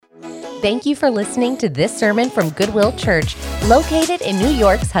Thank you for listening to this sermon from Goodwill Church, located in New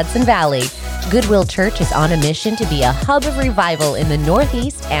York's Hudson Valley. Goodwill Church is on a mission to be a hub of revival in the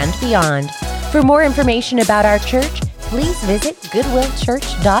Northeast and beyond. For more information about our church, please visit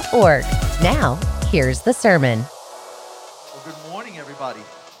goodwillchurch.org. Now, here's the sermon. Well, good morning, everybody. Is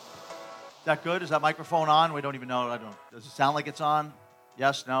that good? Is that microphone on? We don't even know. Does it sound like it's on?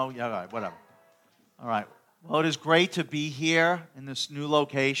 Yes? No? Yeah, all right, whatever. All right. Well, it is great to be here in this new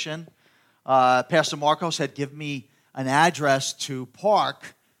location. Pastor Marcos had given me an address to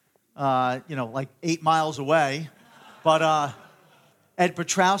park, like 8 miles away. But Ed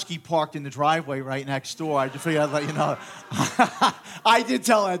Petrowski parked in the driveway right next door. I just figured I'd let you know. I did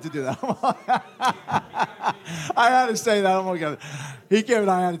tell Ed to do that. I had to say that. He came and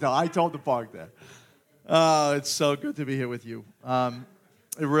I had to tell. I told him to park there. Oh, it's so good to be here with you. It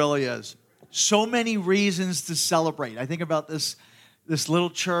really is. So many reasons to celebrate. I think about this little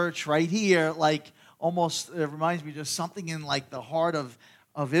church right here, like almost, it reminds me just something in like the heart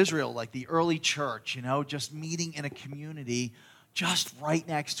of Israel, like the early church, just meeting in a community just right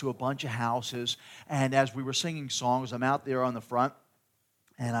next to a bunch of houses. And as we were singing songs, I'm out there on the front,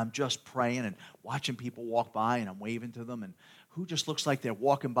 and I'm just praying and watching people walk by, and I'm waving to them, and who just looks like they're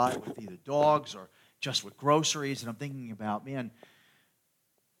walking by with either dogs or just with groceries. And I'm thinking about, man,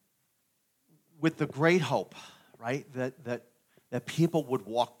 with the great hope, right, that people would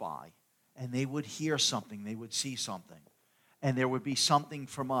walk by and they would hear something, they would see something, and there would be something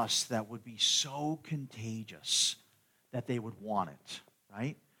from us that would be so contagious that they would want it,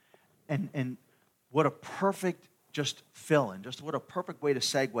 right? And what a perfect just fill-in, just what a perfect way to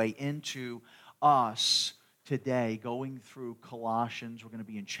segue into us today, going through Colossians. We're going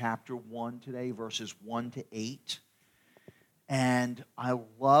to be in chapter 1 today, verses 1 to 8. And I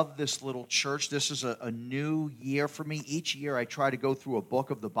love this little church. This is a new year for me. Each year I try to go through a book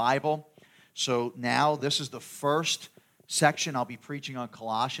of the Bible. So now this is the first section. I'll be preaching on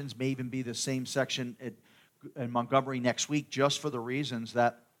Colossians. May even be the same section in Montgomery next week, just for the reasons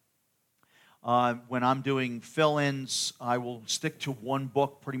that when I'm doing fill-ins, I will stick to one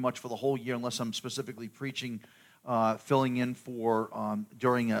book pretty much for the whole year unless I'm specifically preaching, filling in for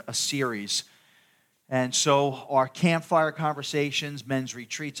during a series. And so our campfire conversations, men's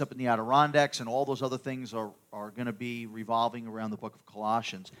retreats up in the Adirondacks, and all those other things are going to be revolving around the book of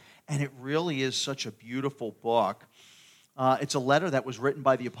Colossians. And it really is such a beautiful book. It's a letter that was written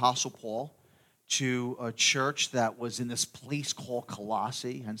by the Apostle Paul to a church that was in this place called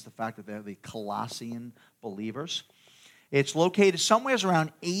Colossae, hence the fact that they're the Colossian believers. It's located somewhere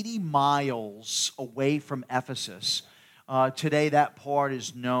around 80 miles away from Ephesus. Today, that part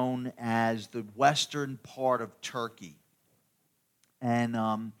is known as the western part of Turkey.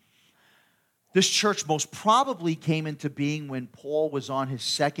 And this church most probably came into being when Paul was on his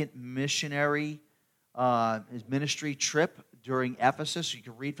second ministry trip during Ephesus. You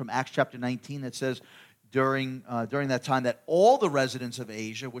can read from Acts chapter 19 that says, during that time that all the residents of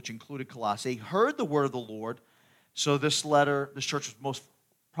Asia, which included Colossae, heard the word of the Lord. So this church was most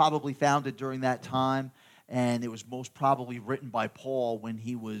probably founded during that time. And it was most probably written by Paul when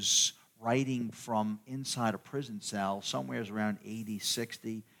he was writing from inside a prison cell, somewhere around AD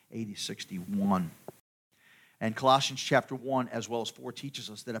 60, AD 61. And Colossians chapter 1, as well as 4, teaches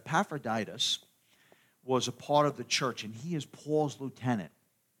us that Epaphroditus was a part of the church, and he is Paul's lieutenant.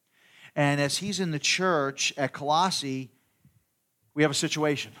 And as he's in the church at Colossae, we have a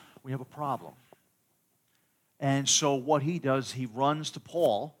situation. We have a problem. And so what he does, he runs to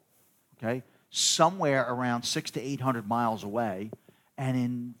Paul, okay, somewhere around 600 to 800 miles away, and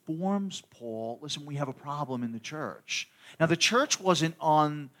informs Paul, listen, we have a problem in the church. Now, the church wasn't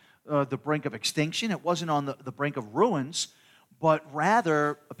on the brink of extinction. It wasn't on the brink of ruins, but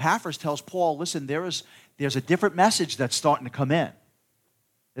rather, Epaphras tells Paul, listen, there's a different message that's starting to come in.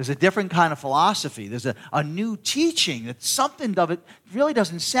 There's a different kind of philosophy. There's a new teaching. That something of it really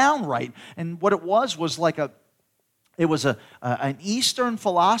doesn't sound right. And what it was like it was an Eastern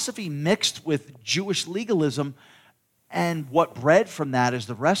philosophy mixed with Jewish legalism, and what bred from that is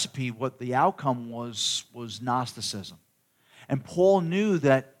the recipe. What the outcome was Gnosticism. And Paul knew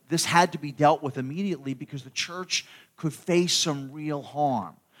that this had to be dealt with immediately because the church could face some real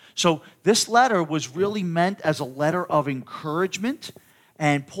harm. So this letter was really meant as a letter of encouragement,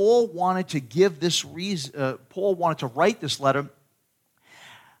 and Paul wanted to write this letter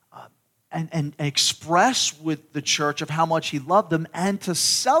and express with the church of how much he loved them and to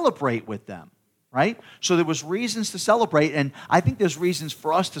celebrate with them, right? So there was reasons to celebrate, and I think there's reasons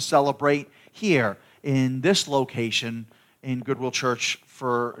for us to celebrate here in this location in Goodwill Church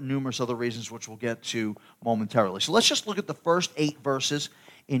for numerous other reasons which we'll get to momentarily. So let's just look at the first 8 verses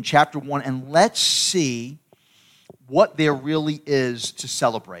in chapter 1, and let's see what there really is to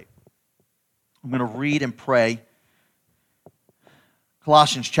celebrate. I'm going to read and pray.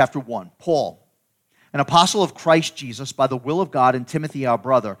 Colossians chapter 1. Paul, an apostle of Christ Jesus, by the will of God, and Timothy our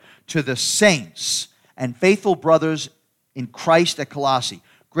brother, to the saints and faithful brothers in Christ at Colossae,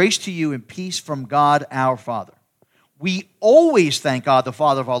 grace to you and peace from God our Father. We always thank God, the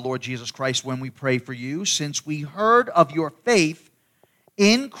Father of our Lord Jesus Christ, when we pray for you, since we heard of your faith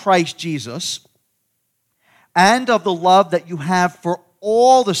in Christ Jesus and of the love that you have for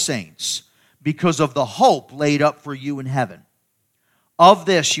all the saints, because of the hope laid up for you in heaven. Of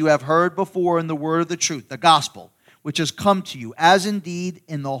this you have heard before in the word of the truth, the gospel, which has come to you, as indeed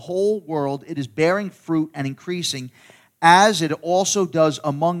in the whole world it is bearing fruit and increasing, as it also does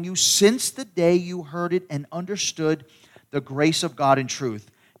among you since the day you heard it and understood the grace of God in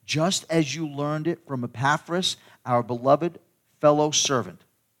truth, just as you learned it from Epaphras, our beloved fellow servant.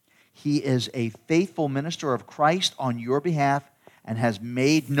 He is a faithful minister of Christ on your behalf and has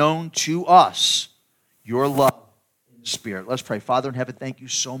made known to us your love in the Spirit. Let's pray. Father in heaven, thank you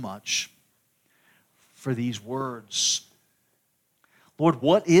so much for these words. Lord,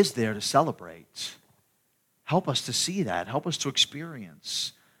 what is there to celebrate? Help us to see that. Help us to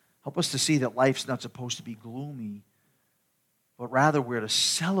experience. Help us to see that life's not supposed to be gloomy, but rather we're to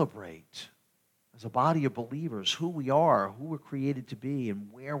celebrate as a body of believers who we are, who we're created to be,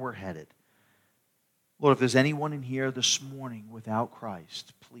 and where we're headed. Lord, if there's anyone in here this morning without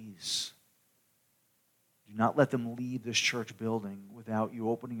Christ, please do not let them leave this church building without you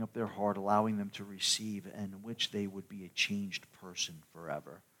opening up their heart, allowing them to receive, and in which they would be a changed person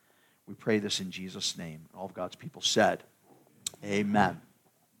forever. We pray this in Jesus' name. All of God's people said, amen.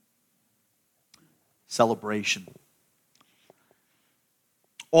 Celebration.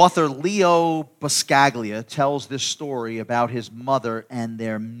 Author Leo Buscaglia tells this story about his mother and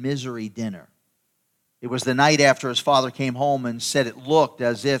their misery dinner. It was the night after his father came home and said it looked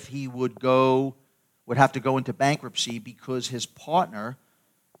as if he would have to go into bankruptcy because his partner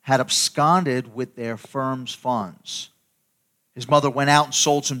had absconded with their firm's funds. His mother went out and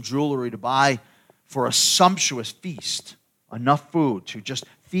sold some jewelry to buy for a sumptuous feast, enough food to just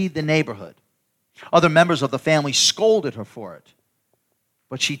feed the neighborhood. Other members of the family scolded her for it,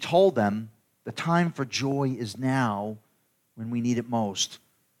 but she told them the time for joy is now when we need it most,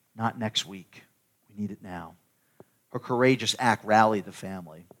 not next week. We need it now. Her courageous act rallied the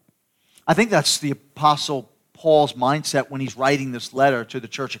family. I think that's the Apostle Paul's mindset when he's writing this letter to the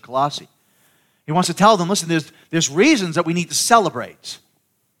church at Colossae. He wants to tell them, listen, there's reasons that we need to celebrate.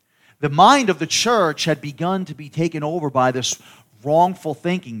 The mind of the church had begun to be taken over by this wrongful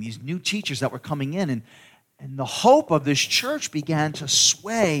thinking, these new teachers that were coming in, and the hope of this church began to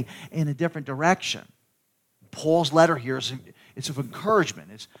sway in a different direction. Paul's letter here it's of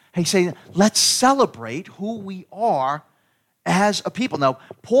encouragement. He's saying, let's celebrate who we are as a people. Now,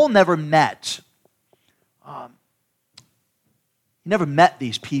 Paul never met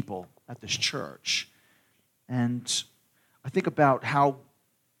these people at this church. And I think about how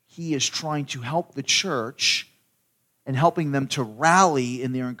he is trying to help the church and helping them to rally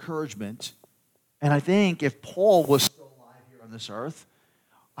in their encouragement. And I think if Paul was still alive here on this earth,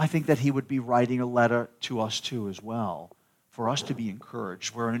 I think that he would be writing a letter to us too as well, for us to be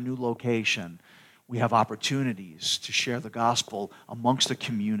encouraged. We're in a new location. We have opportunities to share the gospel amongst the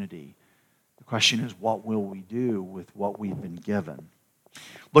community. The question is, what will we do with what we've been given?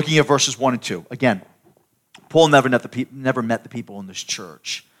 Looking at verses 1 and 2. Again, Paul never met the people in this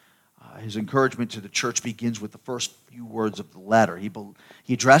church. His encouragement to the church begins with the first few words of the letter.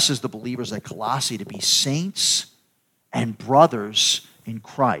 He addresses the believers at Colossae to be saints and brothers in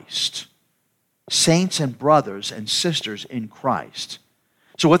Christ. Saints and brothers and sisters in Christ.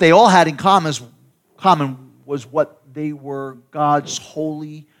 So what they all had in common was what they were God's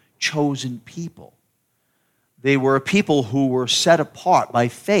holy, chosen people. They were a people who were set apart by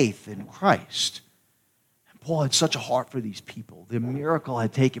faith in Christ. And Paul had such a heart for these people. The miracle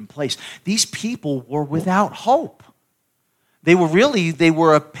had taken place. These people were without hope. They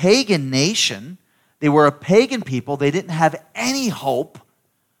were a pagan nation. They were a pagan people. They didn't have any hope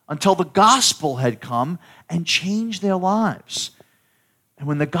until the gospel had come and changed their lives. And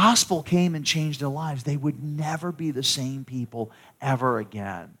when the gospel came and changed their lives, they would never be the same people ever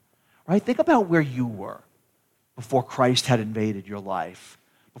again. Right? Think about where you were before Christ had invaded your life,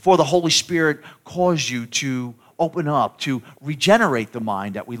 before the Holy Spirit caused you to open up, to regenerate the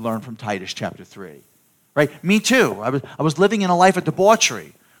mind that we learned from Titus chapter 3. Right? Me too. I was living in a life of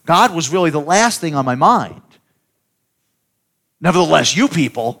debauchery. God was really the last thing on my mind. Nevertheless, you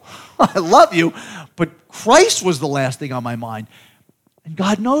people, I love you, but Christ was the last thing on my mind. And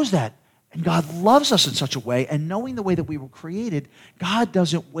God knows that. And God loves us in such a way. And knowing the way that we were created, God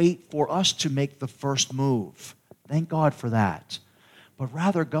doesn't wait for us to make the first move. Thank God for that. But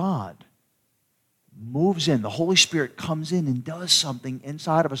rather, God moves in. The Holy Spirit comes in and does something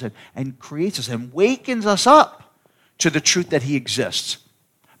inside of us and creates us and wakens us up to the truth that He exists,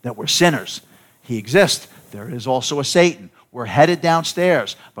 that we're sinners. He exists. There is also a Satan. We're headed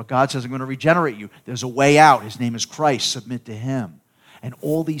downstairs, but God says, I'm going to regenerate you. There's a way out. His name is Christ. Submit to Him. And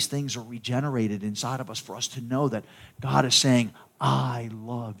all these things are regenerated inside of us for us to know that God is saying, I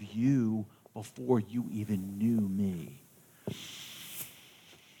love you before you even knew me.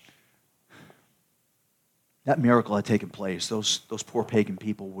 That miracle had taken place. Those poor pagan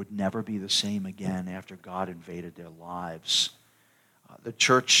people would never be the same again after God invaded their lives. The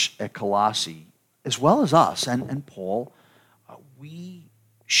church at Colossae, as well as us and Paul, we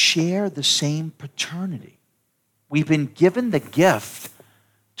share the same paternity. We've been given the gift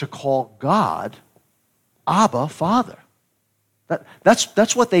to call God Abba, Father.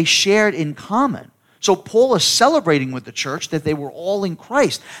 That's what they shared in common. So Paul is celebrating with the church that they were all in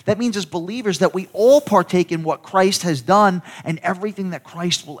Christ. That means as believers that we all partake in what Christ has done and everything that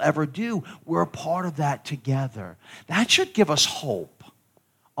Christ will ever do. We're a part of that together. That should give us hope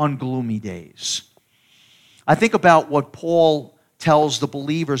on gloomy days. I think about what Paul tells the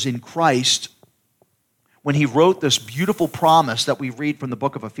believers in Christ when he wrote this beautiful promise that we read from the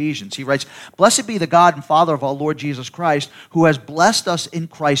book of Ephesians. He writes, Blessed be the God and Father of our Lord Jesus Christ, who has blessed us in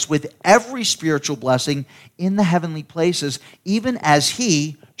Christ with every spiritual blessing in the heavenly places, even as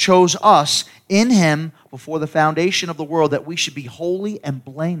He chose us in Him before the foundation of the world, that we should be holy and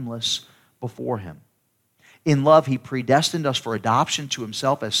blameless before Him. In love, He predestined us for adoption to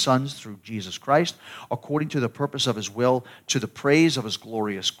Himself as sons through Jesus Christ, according to the purpose of His will, to the praise of His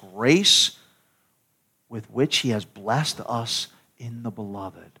glorious grace, with which He has blessed us in the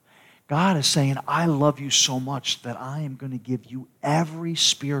Beloved. God is saying, I love you so much that I am going to give you every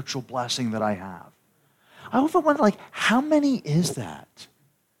spiritual blessing that I have. I often wonder, how many is that?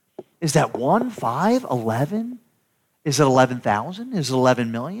 Is that 1, 5, 11? Is it 11,000? Is it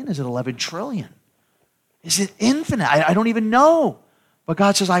 11 million? Is it 11 trillion? Is it infinite? I don't even know. But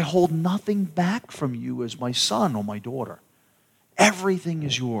God says, I hold nothing back from you as my son or my daughter. Everything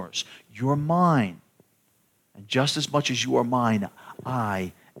is yours. You're mine. And just as much as you are mine,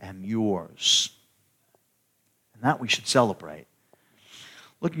 I am yours. And that we should celebrate.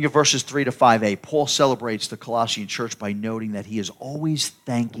 Looking at verses 3 to 5a, Paul celebrates the Colossian church by noting that he is always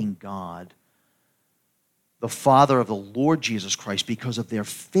thanking God, the Father of the Lord Jesus Christ, because of their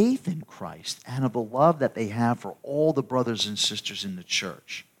faith in Christ and of the love that they have for all the brothers and sisters in the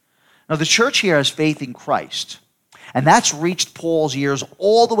church. Now, the church here has faith in Christ, and that's reached Paul's ears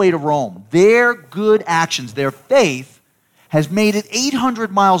all the way to Rome. Their good actions, their faith, has made it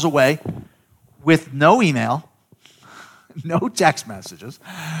 800 miles away with no email, no text messages,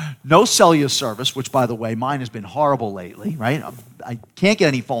 no cellular service, which, by the way, mine has been horrible lately, right? I can't get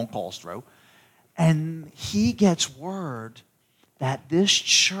any phone calls through. And he gets word that this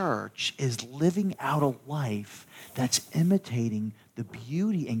church is living out a life that's imitating the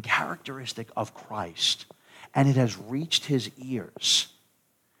beauty and characteristic of Christ. And it has reached his ears.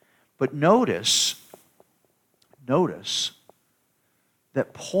 But notice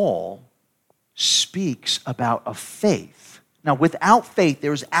that Paul speaks about a faith. Now, without faith,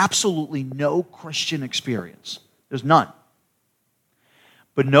 there is absolutely no Christian experience. There's none.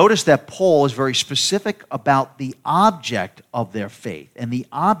 But notice that Paul is very specific about the object of their faith, and the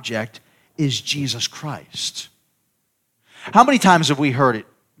object is Jesus Christ. How many times have we heard it,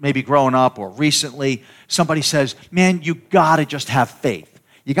 maybe growing up or recently, somebody says, man, you got to just have faith.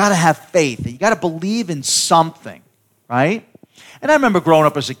 You got to have faith. You got to believe in something, right? And I remember growing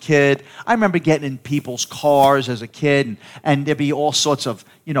up as a kid, I remember getting in people's cars as a kid, and there'd be all sorts of,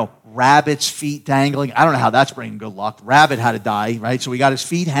 rabbits' feet dangling. I don't know how that's bringing good luck. Rabbit had to die, right? So we got his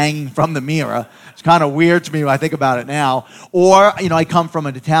feet hanging from the mirror. It's kind of weird to me when I think about it now. Or, I come from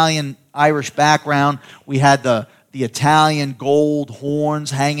an Italian-Irish background. We had the Italian gold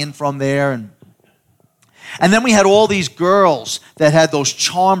horns hanging from there. And then we had all these girls that had those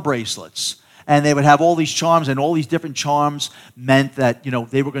charm bracelets. And they would have all these charms, and all these different charms meant that,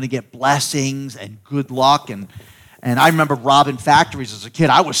 they were going to get blessings and good luck. And I remember robbing factories as a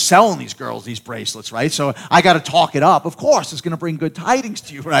kid. I was selling these girls these bracelets, right? So I got to talk it up. Of course, it's going to bring good tidings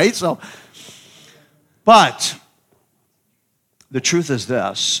to you, right? But the truth is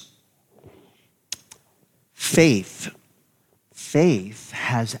this. Faith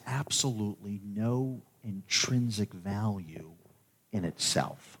has absolutely no intrinsic value in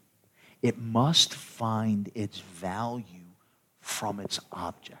itself. It must find its value from its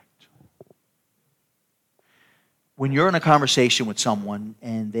object. When you're in a conversation with someone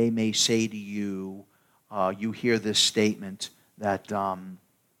and they may say to you, you hear this statement that,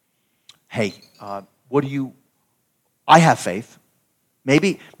 hey, I have faith.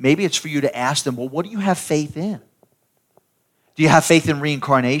 Maybe it's for you to ask them, well, what do you have faith in? Do you have faith in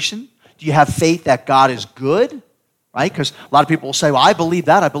reincarnation? Do you have faith that God is good? Right? Because a lot of people will say, well, I believe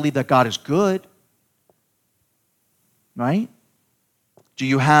that. I believe that God is good. Right? Do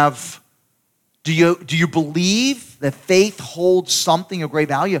you believe that faith holds something of great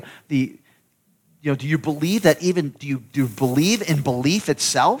value? Do you believe that do you believe in belief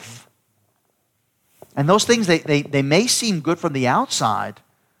itself? And those things, they may seem good from the outside,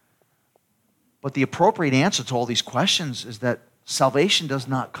 but the appropriate answer to all these questions is that salvation does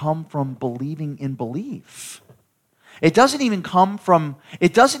not come from believing in belief. It doesn't even come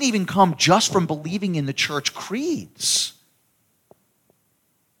just from believing in the church creeds.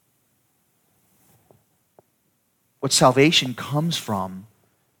 What salvation comes from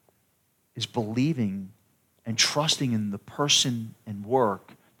is believing and trusting in the person and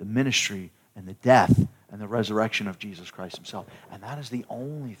work, the ministry and the death and the resurrection of Jesus Christ himself. And that is the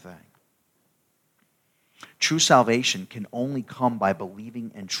only thing. True salvation can only come by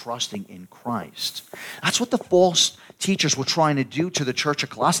believing and trusting in Christ. That's what the false teachers were trying to do to the church of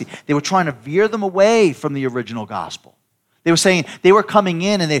Colossae. They were trying to veer them away from the original gospel. They were saying, they were coming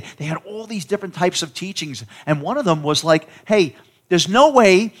in and they had all these different types of teachings. And one of them was like, hey, there's no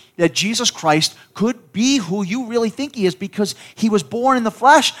way that Jesus Christ could be who you really think he is because he was born in the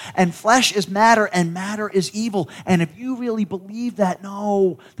flesh, and flesh is matter, and matter is evil. And if you really believe that,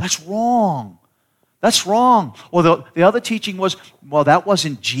 no, that's wrong. That's wrong. Or the other teaching was, well, that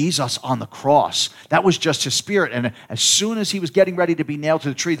wasn't Jesus on the cross. That was just his spirit. And as soon as he was getting ready to be nailed to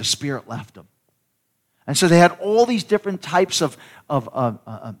the tree, the spirit left him. And so they had all these different types of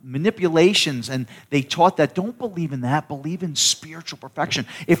manipulations, and they taught that don't believe in that, believe in spiritual perfection.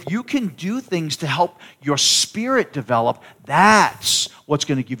 If you can do things to help your spirit develop, that's what's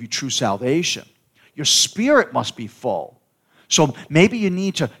going to give you true salvation. Your spirit must be full. So maybe you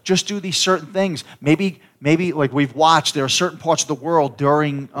need to just do these certain things. Maybe like we've watched, there are certain parts of the world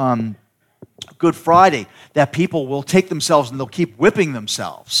during Good Friday that people will take themselves and they'll keep whipping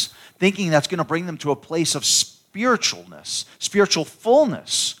themselves, thinking that's going to bring them to a place of spiritualness, spiritual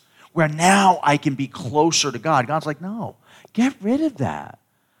fullness, where now I can be closer to God. God's like, no, get rid of that.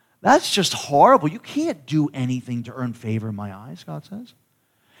 That's just horrible. You can't do anything to earn favor in my eyes, God says.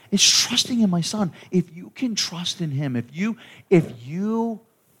 It's trusting in my Son. If you can trust in him, if you love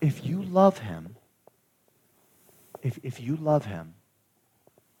him, if you love him,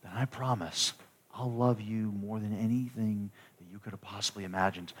 then I promise I'll love you more than anything that you could have possibly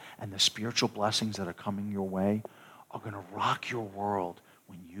imagined. And the spiritual blessings that are coming your way are going to rock your world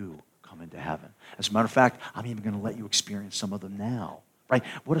when you come into heaven. As a matter of fact, I'm even going to let you experience some of them now. Right?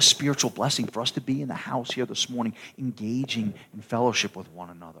 What a spiritual blessing for us to be in the house here this morning, engaging in fellowship with one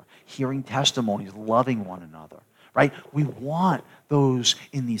another, hearing testimonies, loving one another. Right? We want those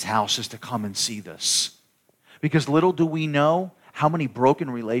in these houses to come and see this. Because little do we know how many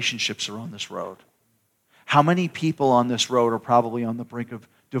broken relationships are on this road. How many people on this road are probably on the brink of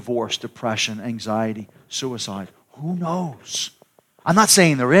divorce, depression, anxiety, suicide? Who knows? I'm not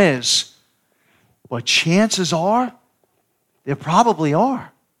saying there is, but chances are there probably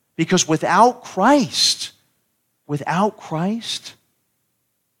are. Because without Christ,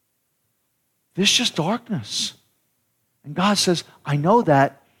 there's just darkness. And God says, I know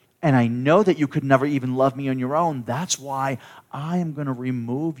that, and I know that you could never even love me on your own. That's why I am going to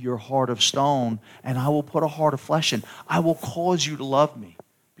remove your heart of stone, and I will put a heart of flesh in. I will cause you to love me,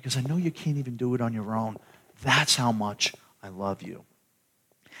 because I know you can't even do it on your own. That's how much I love you.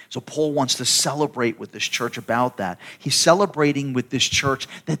 So Paul wants to celebrate with this church about that. He's celebrating with this church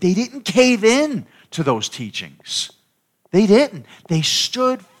that they didn't cave in to those teachings. They didn't. They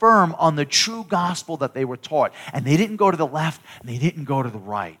stood firm on the true gospel that they were taught. And they didn't go to the left, and they didn't go to the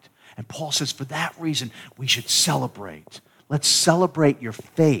right. And Paul says, for that reason, we should celebrate. Let's celebrate your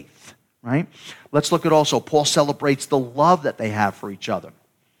faith, right? Let's look at also, Paul celebrates the love that they have for each other.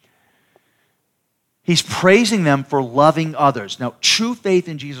 He's praising them for loving others. Now, true faith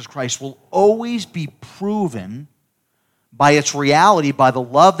in Jesus Christ will always be proven by its reality, by the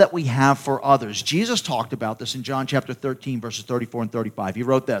love that we have for others. Jesus talked about this in John chapter 13, verses 34 and 35. He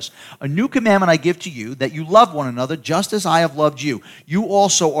wrote this, "A new commandment I give to you, that you love one another just as I have loved you. You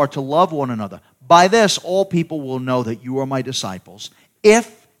also are to love one another. By this, all people will know that you are my disciples,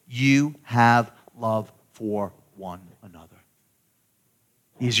 if you have love for one another."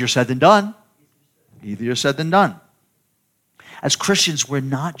 Easier said than done. Easier said than done. As Christians, we're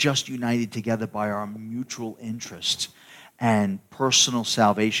not just united together by our mutual interests and personal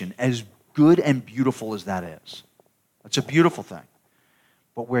salvation, as good and beautiful as that is. It's a beautiful thing.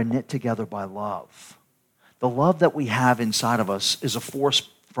 But we're knit together by love. The love that we have inside of us is a force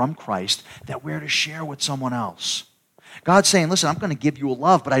from Christ that we're to share with someone else. God's saying, listen, I'm going to give you a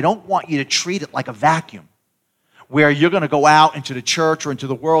love, but I don't want you to treat it like a vacuum where you're going to go out into the church or into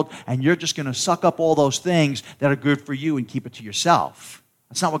the world and you're just going to suck up all those things that are good for you and keep it to yourself.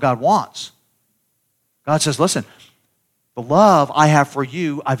 That's not what God wants. God says, listen, the love I have for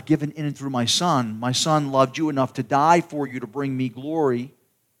you, I've given in and through my Son. My Son loved you enough to die for you to bring me glory.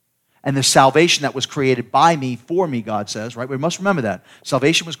 And the salvation that was created by me, for me, God says, right? We must remember that.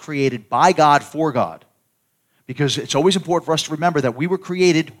 Salvation was created by God, for God. Because it's always important for us to remember that we were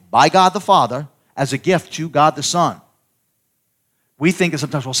created by God the Father as a gift to God the Son. We think that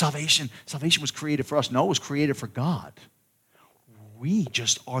sometimes, well, salvation was created for us. No, it was created for God. We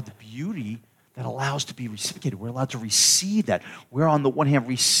just are the beauty that allows to be reciprocated. We're allowed to receive that. We're on the one hand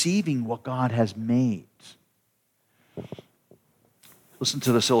receiving what God has made. Listen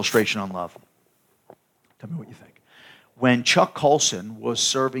to this illustration on love. Tell me what you think. When Chuck Colson was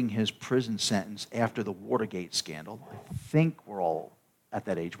serving his prison sentence after the Watergate scandal, I think we're all at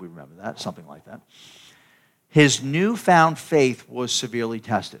that age, we remember that, something like that, his newfound faith was severely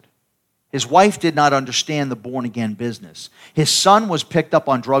tested. His wife did not understand the born-again business. His son was picked up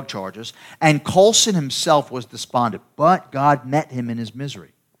on drug charges, and Colson himself was despondent, but God met him in his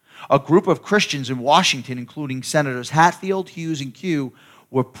misery. A group of Christians in Washington, including Senators Hatfield, Hughes, and Q,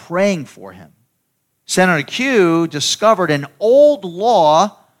 were praying for him. Senator Q discovered an old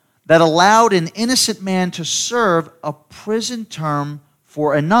law that allowed an innocent man to serve a prison term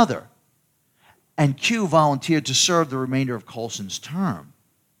for another, and Q volunteered to serve the remainder of Colson's term.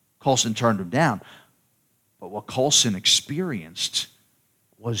 Colson turned him down, but what Colson experienced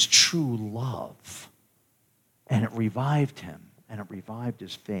was true love, and it revived him. And it revived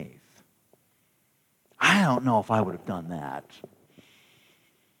his faith. I don't know if I would have done that.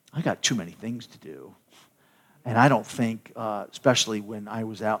 I got too many things to do. And I don't think, especially when I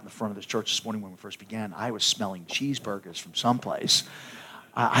was out in the front of this church this morning when we first began, I was smelling cheeseburgers from someplace.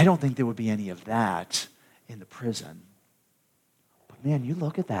 I don't think there would be any of that in the prison. But man, you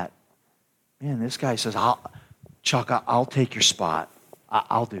look at that. Man, this guy says, Chuck, I'll take your spot.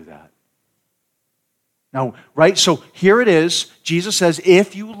 I'll do that. Now, right, so here it is. Jesus says,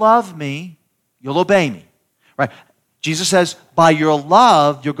 if you love me, you'll obey me. Right? Jesus says, by your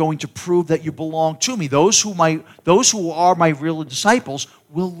love, you're going to prove that you belong to me. Those who are my real disciples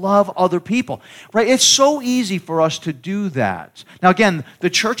will love other people. Right? It's so easy for us to do that. Now, again, the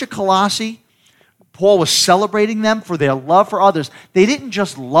church at Colossae, Paul was celebrating them for their love for others. They didn't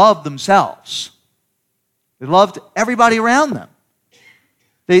just love themselves. They loved everybody around them.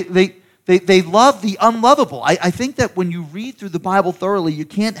 They love the unlovable. I think that when you read through the Bible thoroughly, you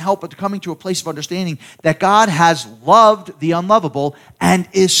can't help but coming to a place of understanding that God has loved the unlovable and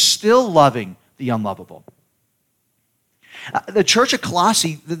is still loving the unlovable. The church at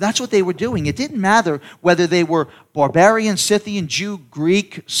Colossae, that's what they were doing. It didn't matter whether they were barbarian, Scythian, Jew,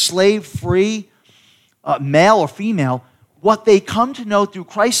 Greek, slave, free, male or female. What they come to know through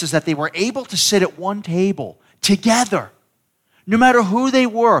Christ is that they were able to sit at one table together. No matter who they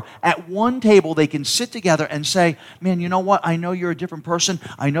were, at one table they can sit together and say, man, you know what? I know you're a different person.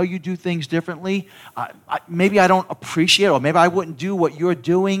 I know you do things differently. Maybe I don't appreciate it, or maybe I wouldn't do what you're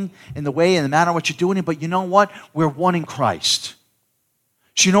doing in the way and the manner in which you're doing it, but you know what? We're one in Christ.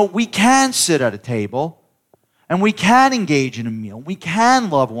 So you know, we can sit at a table and we can engage in a meal. We can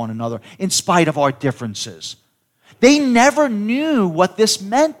love one another in spite of our differences. They never knew what this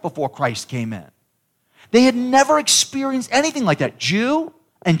meant before Christ came in. They had never experienced anything like that. Jew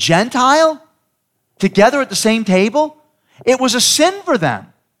and Gentile together at the same table. It was a sin for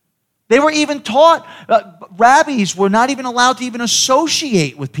them. They were even taught, rabbis were not even allowed to even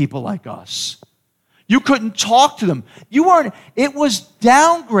associate with people like us. You couldn't talk to them. It was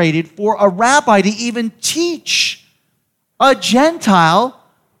downgraded for a rabbi to even teach a Gentile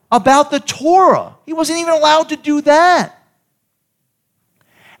about the Torah. He wasn't even allowed to do that.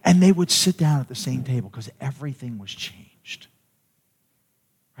 And they would sit down at the same table because everything was changed.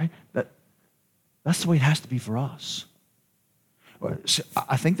 Right? That's the way it has to be for us. So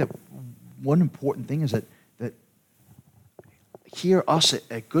I think that one important thing is that here, us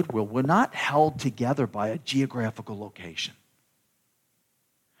at Goodwill, we're not held together by a geographical location.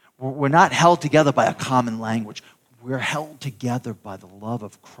 We're not held together by a common language. We're held together by the love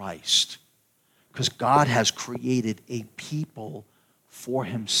of Christ because God has created a people for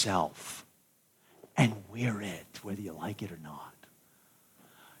himself. And we're it, whether you like it or not.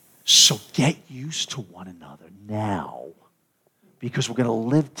 So get used to one another now, because we're going to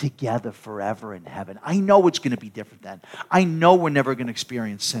live together forever in heaven. I know it's going to be different then. I know we're never going to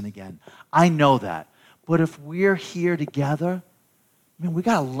experience sin again. I know that. But if we're here together, we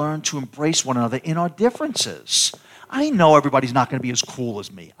got to learn to embrace one another in our differences. I know everybody's not going to be as cool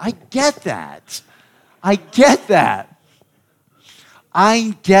as me. I get that. I get that.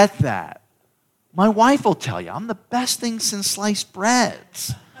 I get that. My wife will tell you, I'm the best thing since sliced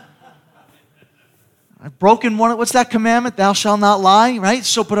breads. I've broken one. What's that commandment? Thou shalt not lie, right?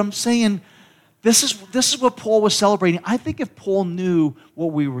 So, but I'm saying, this is what Paul was celebrating. I think if Paul knew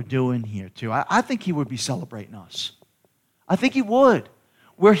what we were doing here too, I think he would be celebrating us. I think he would.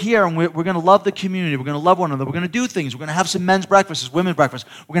 We're here and we're going to love the community. We're going to love one another. We're going to do things. We're going to have some men's breakfasts, women's breakfasts.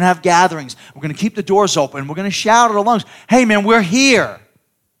 We're going to have gatherings. We're going to keep the doors open. We're going to shout at our lungs, hey man, we're here.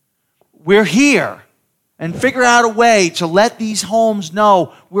 We're here. And figure out a way to let these homes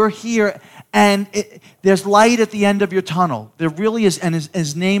know we're here. And there's light at the end of your tunnel. There really is, and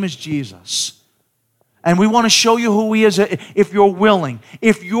his name is Jesus. And we want to show you who he is if you're willing.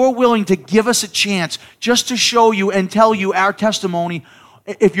 If you're willing to give us a chance just to show you and tell you our testimony,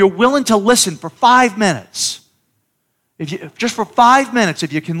 if you're willing to listen for 5 minutes, just for 5 minutes,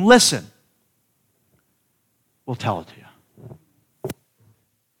 if you can listen, we'll tell it to you.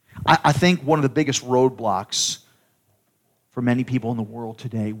 I think one of the biggest roadblocks for many people in the world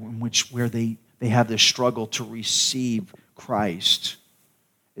today, where they have this struggle to receive Christ,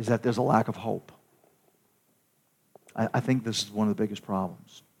 is that there's a lack of hope. I think this is one of the biggest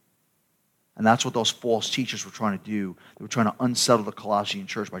problems. And that's what those false teachers were trying to do. They were trying to unsettle the Colossian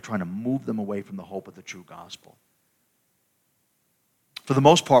church by trying to move them away from the hope of the true gospel. For the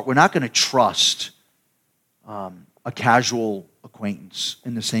most part, we're not going to trust a casual acquaintance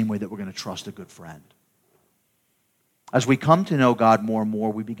in the same way that we're going to trust a good friend. As we come to know God more and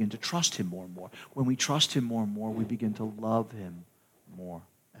more, we begin to trust him more and more. When we trust him more and more, we begin to love him more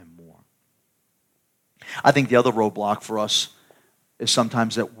and more. I think the other roadblock for us is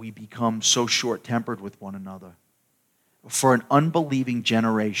sometimes that we become so short-tempered with one another. For an unbelieving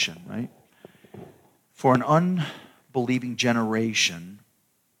generation, right? For an unbelieving generation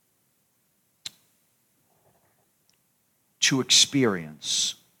to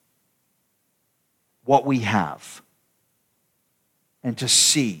experience what we have and to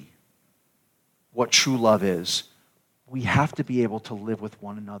see what true love is, we have to be able to live with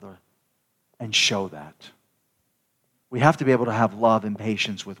one another and show that. We have to be able to have love and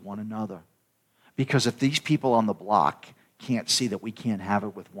patience with one another. Because if these people on the block can't see that we can't have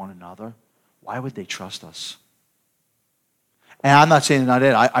it with one another, why would they trust us? And I'm not saying that's not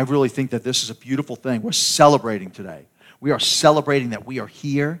it. I really think that this is a beautiful thing. We're celebrating today. We are celebrating that we are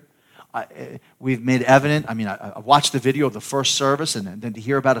here. We've made evident, I watched the video of the first service and then to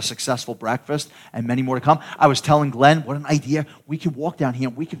hear about a successful breakfast and many more to come. I was telling Glenn, what an idea. We could walk down here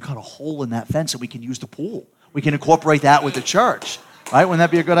and we could cut a hole in that fence and we can use the pool. We can incorporate that with the church. Right? Wouldn't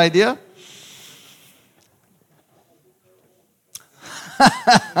that be a good idea?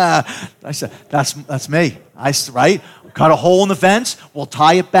 I said, that's me. Right? Cut a hole in the fence. We'll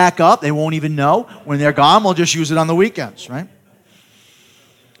tie it back up. They won't even know. When they're gone, we'll just use it on the weekends, right?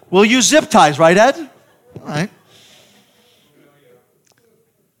 We'll use zip ties, right, Ed? All right.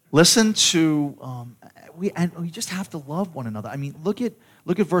 Listen to, we just have to love one another. Look at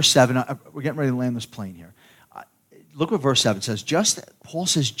verse 7. We're getting ready to land this plane here. Look what verse 7 says. Paul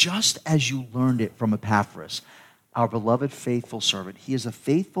says, just as you learned it from Epaphras, our beloved faithful servant, he is a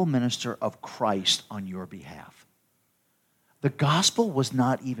faithful minister of Christ on your behalf. The gospel was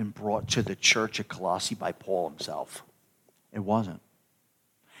not even brought to the church at Colossae by Paul himself. It wasn't.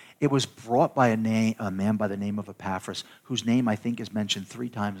 It was brought by a man by the name of Epaphras, whose name I think is mentioned 3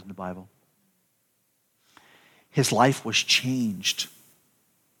 times in the Bible. His life was changed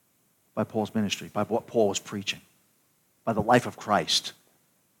by Paul's ministry, by what Paul was preaching, by the life of Christ.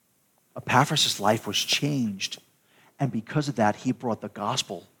 Epaphras' life was changed, and because of that, he brought the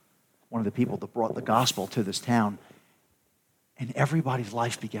gospel, one of the people that brought the gospel to this town, and everybody's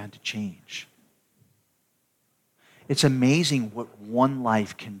life began to change. It's amazing what one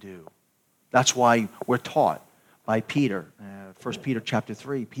life can do. That's why we're taught by Peter, 1 Peter chapter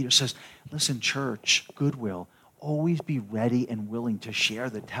 3. Peter says, listen, church, Goodwill, always be ready and willing to share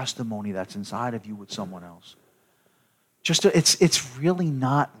the testimony that's inside of you with someone else. It's really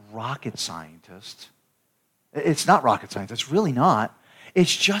not rocket scientist. It's not rocket science. It's really not.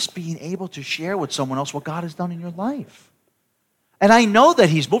 It's just being able to share with someone else what God has done in your life. And I know that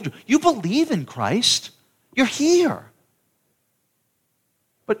he's moved you. You believe in Christ. You're here.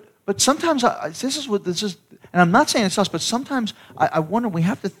 But sometimes, this is, and I'm not saying it's us, but sometimes I wonder, we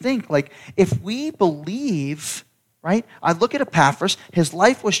have to think, like, if we believe, right? I look at Epaphras, his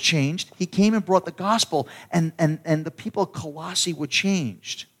life was changed. He came and brought the gospel, and the people of Colossae were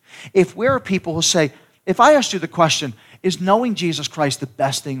changed. If we're people who say, if I asked you the question, is knowing Jesus Christ the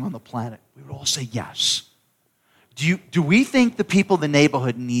best thing on the planet? We would all say yes. Do we think the people in the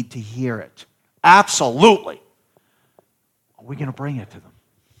neighborhood need to hear it? Absolutely. Are we going to bring it to them?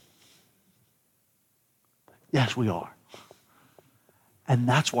 Yes, we are. And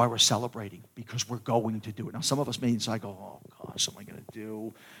that's why we're celebrating, because we're going to do it. Now, some of us may inside go, oh, gosh, what am I going to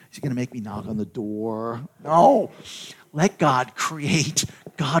do? Is he going to make me knock on the door? No. Let God create.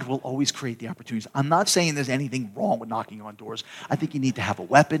 God will always create the opportunities. I'm not saying there's anything wrong with knocking on doors. I think you need to have a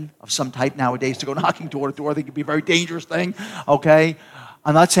weapon of some type nowadays to go knocking door to door. I think it can be a very dangerous thing, okay?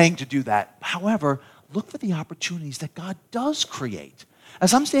 I'm not saying to do that. However, look for the opportunities that God does create.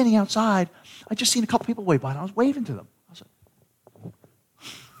 As I'm standing outside, I just seen a couple people wave by, and I was waving to them. I was like,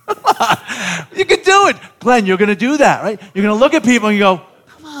 you can do it. Glenn, you're going to do that, right? You're going to look at people and you go,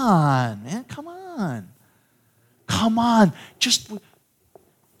 come on, man, come on. Come on.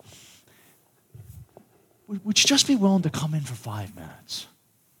 Would you just be willing to come in for 5 minutes?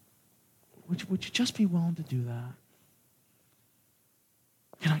 Would you just be willing to do that?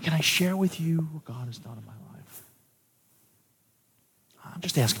 Can I share with you what God has done in my life? I'm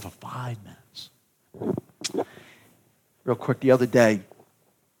just asking for 5 minutes. Real quick, the other day,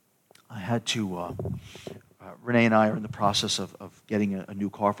 I had to, Renee and I are in the process of getting a new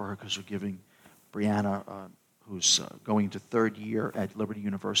car for her because we're giving Brianna, who's going into 3rd year at Liberty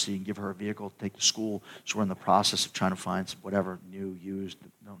University, and give her a vehicle to take to school. So we're in the process of trying to find some, whatever, new, used,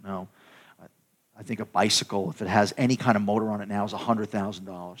 don't know. I think a bicycle, if it has any kind of motor on it now, is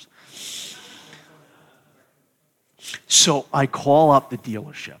 $100,000. So I call up the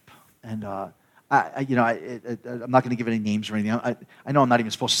dealership, and I'm not going to give any names or anything. I know I'm not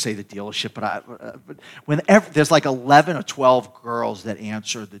even supposed to say the dealership, but whenever there's like 11 or 12 girls that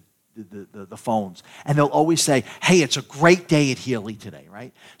answer the phones, and they'll always say, hey, it's a great day at Healy today,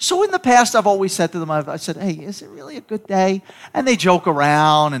 right? So in the past, I've always said to them, I said, hey, is it really a good day? And they joke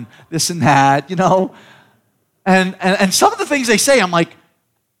around and this and that, you know. And some of the things they say, I'm like,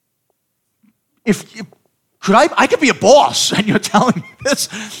 I could be a boss, and you're telling me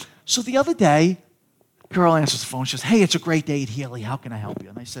this. So the other day, a girl answers the phone. She says, hey, it's a great day at Healy. How can I help you?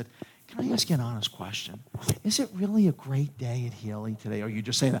 And I said, can I ask you an honest question? Is it really a great day at Healy today? Or are you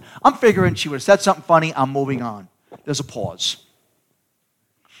just saying that? I'm figuring she would have said something funny. I'm moving on. There's a pause.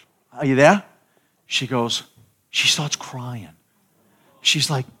 Are you there? She starts crying. She's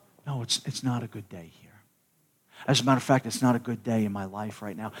like, no, it's not a good day here. As a matter of fact, it's not a good day in my life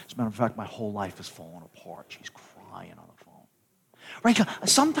right now. As a matter of fact, my whole life is falling apart. She's crying on the phone. Right?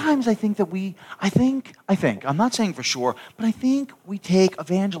 Sometimes I think that I'm not saying for sure, but I think we take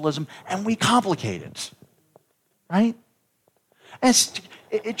evangelism and we complicate it. Right? And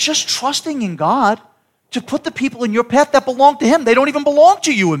it's just trusting in God to put the people in your path that belong to Him. They don't even belong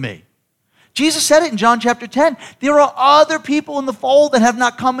to you and me. Jesus said it in John chapter 10. There are other people in the fold that have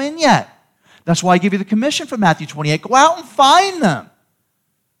not come in yet. That's why I give you the commission from Matthew 28. Go out and find them.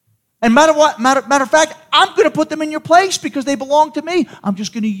 And matter of fact, I'm going to put them in your place because they belong to me. I'm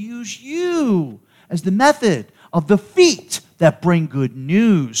just going to use you as the method of the feet that bring good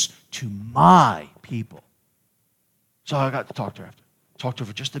news to my people. So I got to talk to her after. Talked to her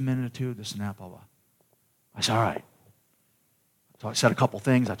for just a minute or two, this and that, blah, blah. I said, all right. So I said a couple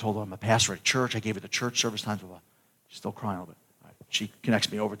things. I told her I'm a pastor at church. I gave her the church service times, blah, blah. She's still crying a little bit. All right. She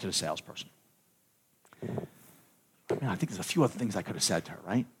connects me over to the salesperson. I think there's a few other things I could have said to her,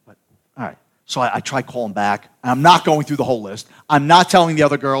 right? But all right. So I tried calling back. I'm not going through the whole list. I'm not telling the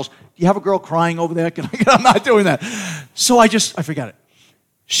other girls, do you have a girl crying over there? I'm not doing that. So I forgot it.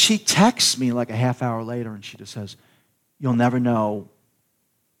 She texts me like a half hour later, and she just says, you'll never know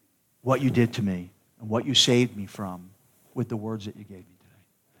what you did to me and what you saved me from with the words that you gave me today.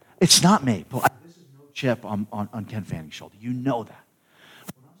 It's not me. This is no chip on Ken Fanning's shoulder. You know that.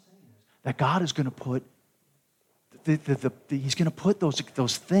 What I'm saying is that God is going to put He's going to put those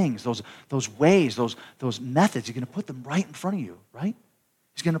things, those ways, those methods. He's going to put them right in front of you, right?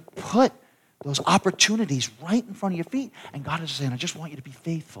 He's going to put those opportunities right in front of your feet. And God is saying, I just want you to be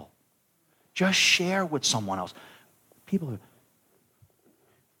faithful. Just share with someone else. People, would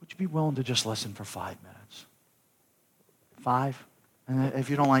you be willing to just listen for 5 minutes? 5? And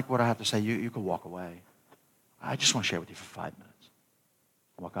if you don't like what I have to say, you can walk away. I just want to share with you for 5 minutes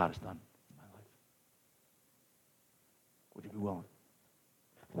what God has done. Would you be willing?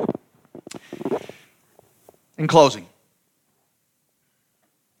 In closing,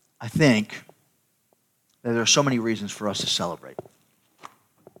 I think that there are so many reasons for us to celebrate.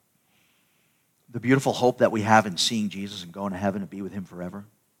 The beautiful hope that we have in seeing Jesus and going to heaven and be with him forever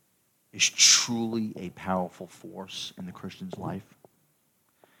is truly a powerful force in the Christian's life.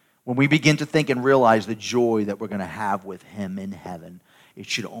 When we begin to think and realize the joy that we're going to have with him in heaven, it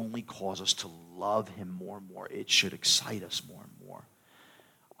should only cause us to love him more and more. It should excite us more and more.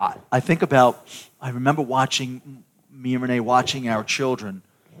 I remember watching, me and Renee watching our children,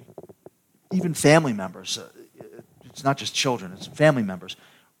 even family members. It's not just children, it's family members.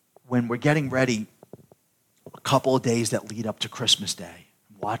 When we're getting ready, a couple of days that lead up to Christmas Day,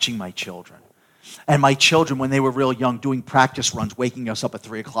 watching my children. And my children, when they were real young, doing practice runs, waking us up at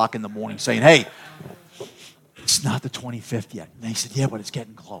 3 o'clock in the morning, saying, hey, it's not the 25th yet. And they said, yeah, but it's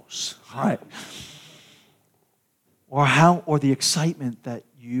getting close. All right. Or the excitement that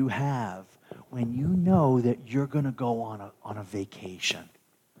you have when you know that you're going to go on a vacation.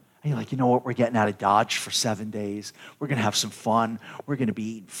 And you're like, you know what? We're getting out of Dodge for 7 days. We're going to have some fun. We're going to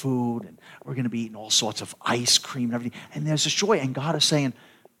be eating food, and we're going to be eating all sorts of ice cream and everything. And there's this joy, and God is saying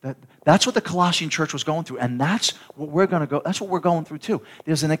that's what the Colossian church was going through, and that's what we're going through too.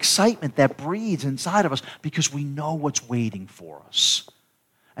 There's an excitement that breathes inside of us because we know what's waiting for us.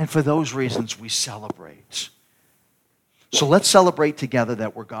 And for those reasons, we celebrate. So let's celebrate together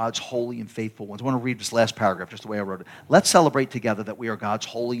that we're God's holy and faithful ones. I want to read this last paragraph just the way I wrote it. Let's celebrate together that we are God's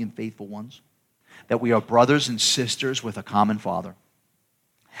holy and faithful ones, that we are brothers and sisters with a common Father.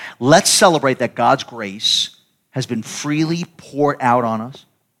 Let's celebrate that God's grace has been freely poured out on us.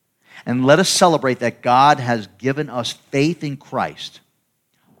 And let us celebrate that God has given us faith in Christ,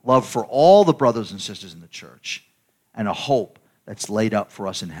 love for all the brothers and sisters in the church, and a hope that's laid up for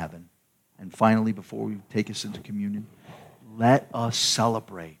us in heaven. And finally, before we take us into communion, let us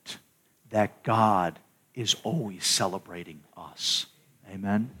celebrate that God is always celebrating us.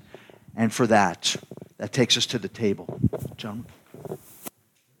 Amen? And for that takes us to the table. Gentlemen.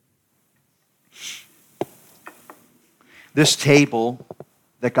 This table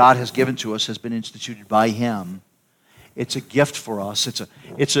that God has given to us has been instituted by him. It's a gift for us.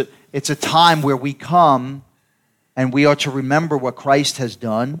 It's a time where we come and we are to remember what Christ has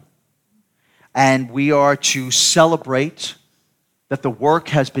done, and we are to celebrate that the work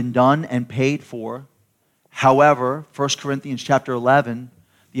has been done and paid for. However, 1 Corinthians chapter 11,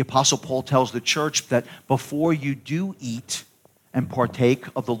 the Apostle Paul tells the church that before you do eat and partake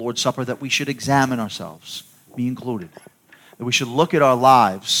of the Lord's Supper, that we should examine ourselves, me included. That we should look at our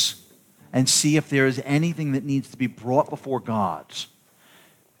lives and see if there is anything that needs to be brought before God.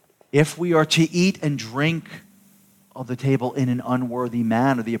 If we are to eat and drink of the table in an unworthy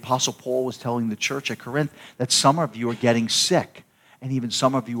manner, the Apostle Paul was telling the church at Corinth that some of you are getting sick, and even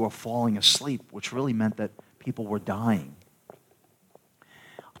some of you are falling asleep, which really meant that people were dying.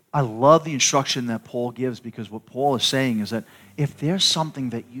 I love the instruction that Paul gives, because what Paul is saying is that if there's something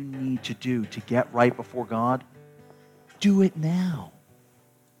that you need to do to get right before God, do it now.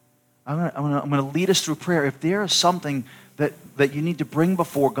 I'm going to lead us through prayer. If there is something that you need to bring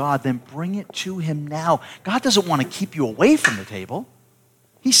before God, then bring it to him now. God doesn't want to keep you away from the table.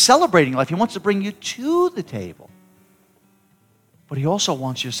 He's celebrating life. He wants to bring you to the table. But he also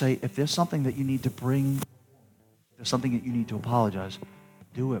wants you to say, if there's something that you need to bring, if there's something that you need to apologize,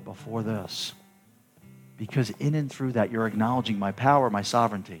 do it before this. Because in and through that, you're acknowledging my power, my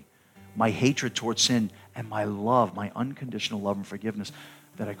sovereignty, my hatred towards sin, and my love, my unconditional love and forgiveness,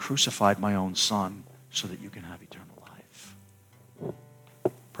 that I crucified my own son so that you can have eternal life.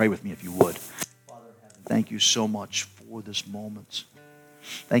 Pray with me if you would. Father in heaven, thank you so much for this moment.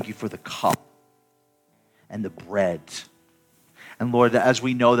 Thank you for the cup and the bread. And Lord, as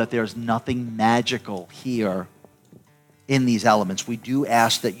we know that there's nothing magical here in these elements, we do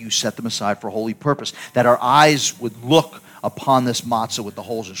ask that you set them aside for holy purpose, that our eyes would look upon this matzah with the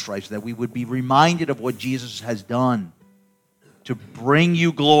holes and stripes, that we would be reminded of what Jesus has done to bring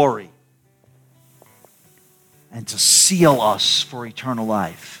you glory and to seal us for eternal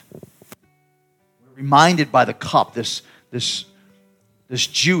life. We're reminded by the cup, this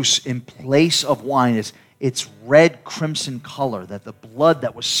juice in place of wine, it's red crimson color, that the blood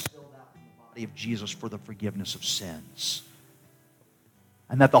that was spilled out in the body of Jesus for the forgiveness of sins.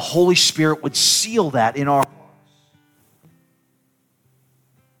 And that the Holy Spirit would seal that in our hearts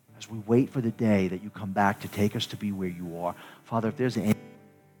as we wait for the day that you come back to take us to be where you are. Father, if there's anything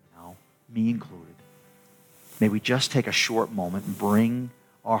now, me included, may we just take a short moment and bring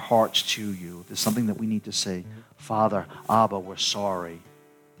our hearts to you. If there's something that we need to say, Father, Abba, we're sorry,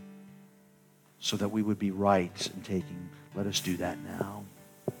 so that we would be right in taking. Let us do that now.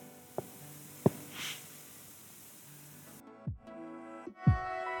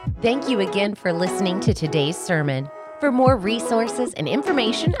 Thank you again for listening to today's sermon. For more resources and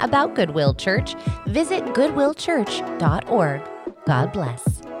information about Goodwill Church, visit goodwillchurch.org. God bless.